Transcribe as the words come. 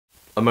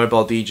A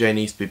mobile DJ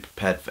needs to be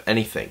prepared for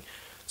anything.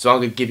 So I'm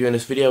going to give you in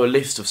this video a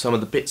list of some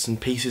of the bits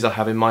and pieces I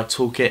have in my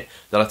toolkit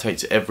that I take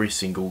to every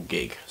single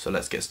gig. So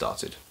let's get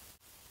started.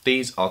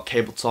 These are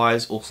cable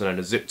ties, also known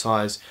as zip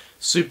ties.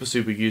 Super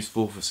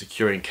useful for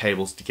securing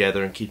cables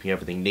together and keeping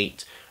everything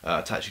neat,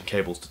 attaching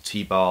cables to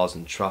T-bars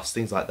and truss,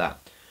 things like that.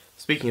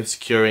 Speaking of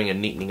securing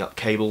and neatening up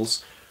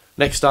cables,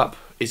 next up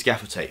is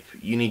gaffer tape.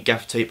 You need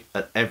gaffer tape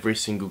at every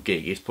single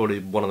gig. It's probably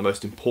one of the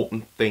most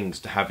important things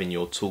to have in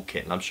your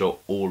toolkit, and I'm sure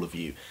all of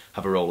you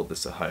have a roll of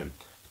this at home.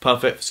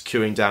 Perfect for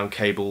securing down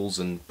cables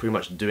and pretty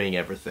much doing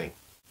everything.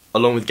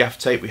 Along with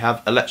gaffer tape we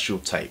have electrical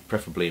tape,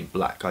 preferably in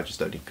black. I just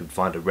don't think you can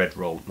find a red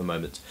roll at the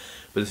moment.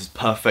 But this is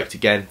perfect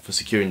again for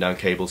securing down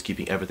cables,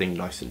 keeping everything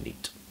nice and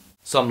neat.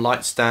 Some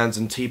light stands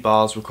and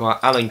T-bars require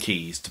Allen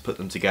keys to put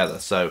them together,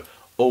 so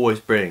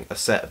always bring a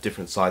set of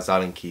different size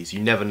Allen keys.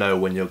 You never know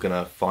when you're going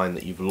to find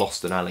that you've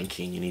lost an Allen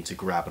key and you need to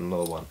grab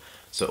another one.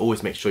 So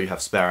always make sure you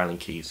have spare Allen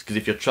keys, because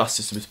if your truss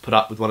system is put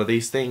up with one of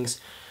these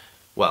things,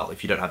 well,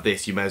 if you don't have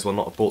this, you may as well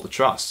not have bought the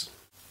truss.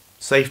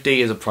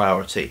 Safety is a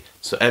priority,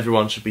 so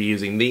everyone should be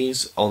using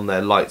these on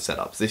their light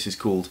setups. This is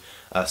called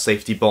a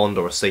safety bond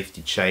or a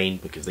safety chain,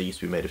 because they used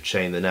to be made of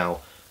chain, they're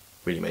now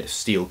really made of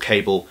steel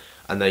cable,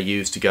 and they're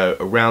used to go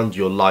around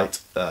your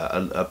light,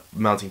 a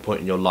mounting point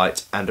in your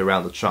light, and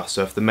around the truss.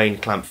 So if the main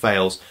clamp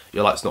fails,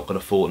 your light's not going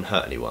to fall and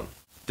hurt anyone.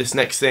 This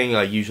next thing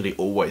I usually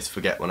always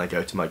forget when I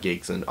go to my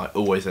gigs, and I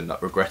always end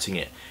up regretting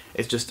it.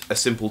 It's just a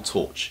simple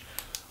torch.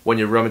 When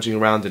you're rummaging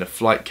around in a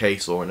flight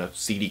case or in a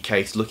CD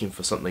case looking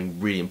for something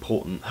really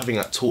important, having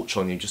that torch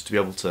on you just to be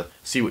able to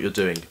see what you're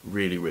doing,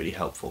 really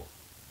helpful.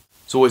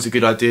 It's always a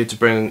good idea to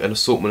bring an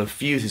assortment of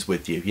fuses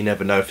with you. You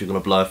never know if you're going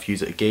to blow a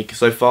fuse at a gig.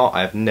 So far I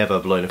have never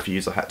blown a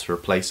fuse. I had to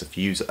replace a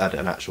fuse at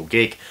an actual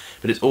gig,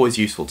 but it's always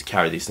useful to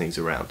carry these things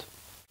around.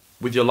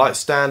 With your light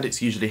stand,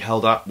 it's usually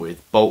held up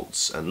with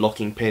bolts and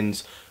locking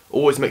pins.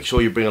 Always make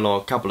sure you bring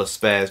along a couple of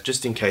spares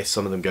just in case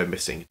some of them go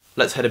missing.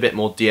 Let's head a bit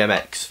more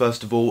DMX.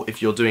 First of all,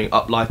 if you're doing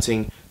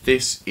uplighting,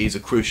 this is a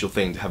crucial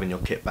thing to have in your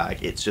kit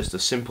bag. It's just a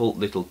simple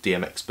little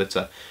DMX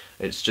splitter.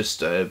 It's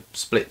just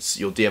splits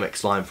your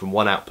DMX line from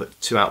one output to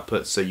two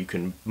outputs, so you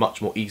can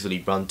much more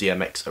easily run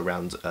DMX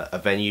around a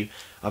venue.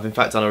 I've in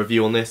fact done a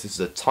review on this. This is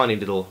a tiny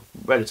little,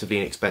 relatively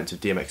inexpensive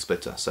DMX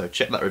splitter, so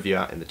check that review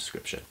out in the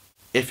description.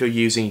 If you're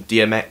using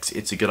DMX,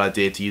 it's a good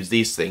idea to use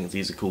these things.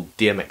 These are called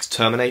DMX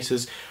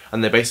terminators,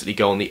 and they basically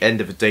go on the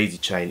end of a daisy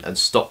chain and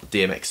stop the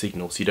DMX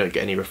signal so you don't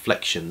get any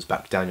reflections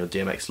back down your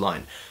DMX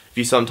line. If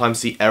you sometimes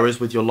see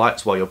errors with your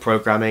lights while you're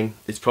programming,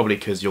 it's probably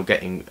because you're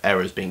getting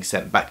errors being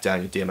sent back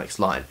down your DMX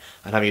line,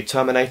 and having a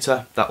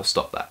terminator, that will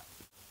stop that.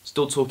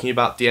 Still talking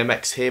about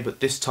DMX here, but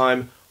this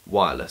time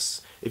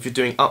wireless. If you're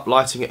doing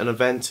uplighting at an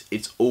event,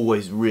 it's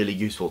always really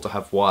useful to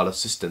have wireless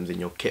systems in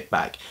your kit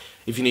bag.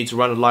 If you need to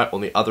run a light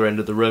on the other end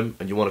of the room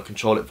and you want to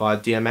control it via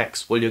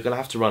DMX, well, you're going to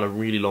have to run a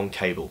really long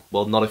cable.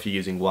 Well, not if you're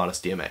using wireless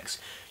DMX.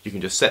 You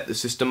can just set the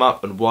system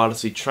up and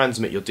wirelessly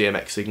transmit your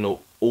DMX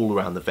signal all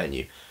around the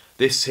venue.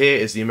 This here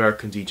is the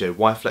American DJ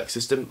Wiflex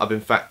system. I've in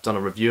fact done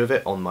a review of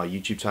it on my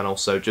YouTube channel,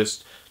 so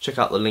just check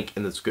out the link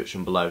in the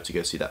description below to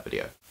go see that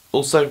video.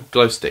 Also,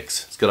 glow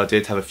sticks. It's a good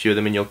idea to have a few of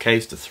them in your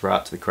case to throw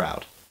out to the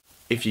crowd.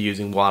 If you're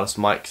using wireless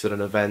mics at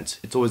an event,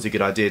 it's always a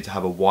good idea to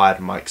have a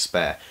wired mic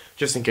spare,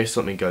 just in case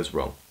something goes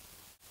wrong.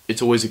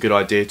 It's always a good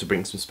idea to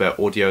bring some spare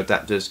audio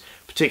adapters,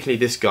 particularly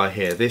this guy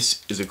here.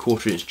 This is a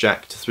 1/4"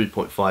 jack to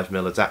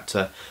 3.5mm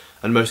adapter,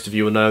 and most of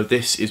you will know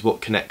this is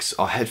what connects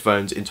our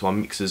headphones into our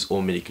mixers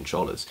or MIDI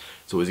controllers.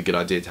 It's always a good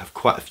idea to have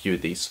quite a few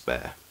of these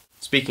spare.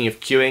 Speaking of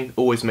queuing,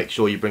 always make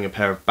sure you bring a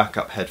pair of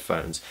backup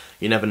headphones.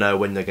 You never know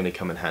when they're going to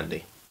come in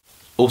handy.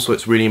 Also,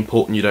 it's really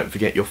important you don't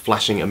forget your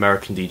flashing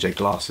American DJ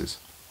glasses.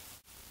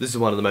 This is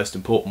one of the most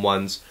important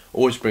ones.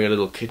 Always bring a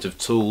little kit of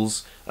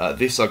tools.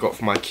 This I got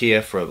from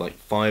IKEA for like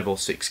 £5 or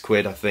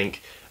 £6 I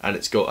think, and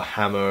it's got a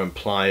hammer and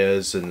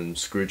pliers and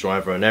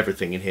screwdriver and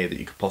everything in here that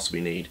you could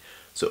possibly need.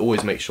 So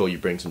always make sure you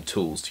bring some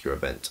tools to your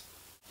event.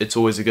 It's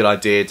always a good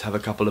idea to have a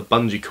couple of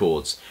bungee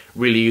cords.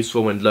 Really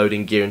useful when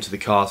loading gear into the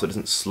car so it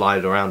doesn't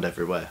slide around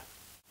everywhere.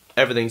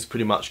 Everything's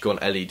pretty much gone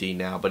LED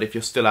now, but if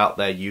you're still out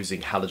there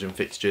using halogen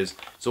fixtures,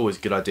 it's always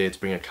a good idea to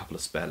bring a couple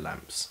of spare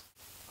lamps.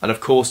 And of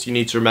course you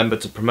need to remember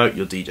to promote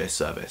your DJ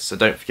service, so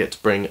don't forget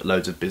to bring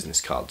loads of business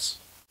cards.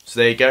 So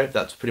there you go,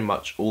 that's pretty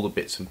much all the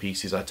bits and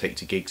pieces I take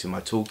to gigs in my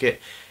toolkit.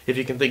 If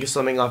you can think of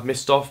something I've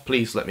missed off,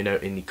 please let me know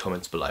in the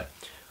comments below.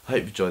 I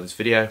hope you enjoyed this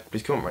video,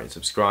 please comment, rate and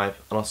subscribe,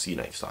 and I'll see you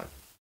next time.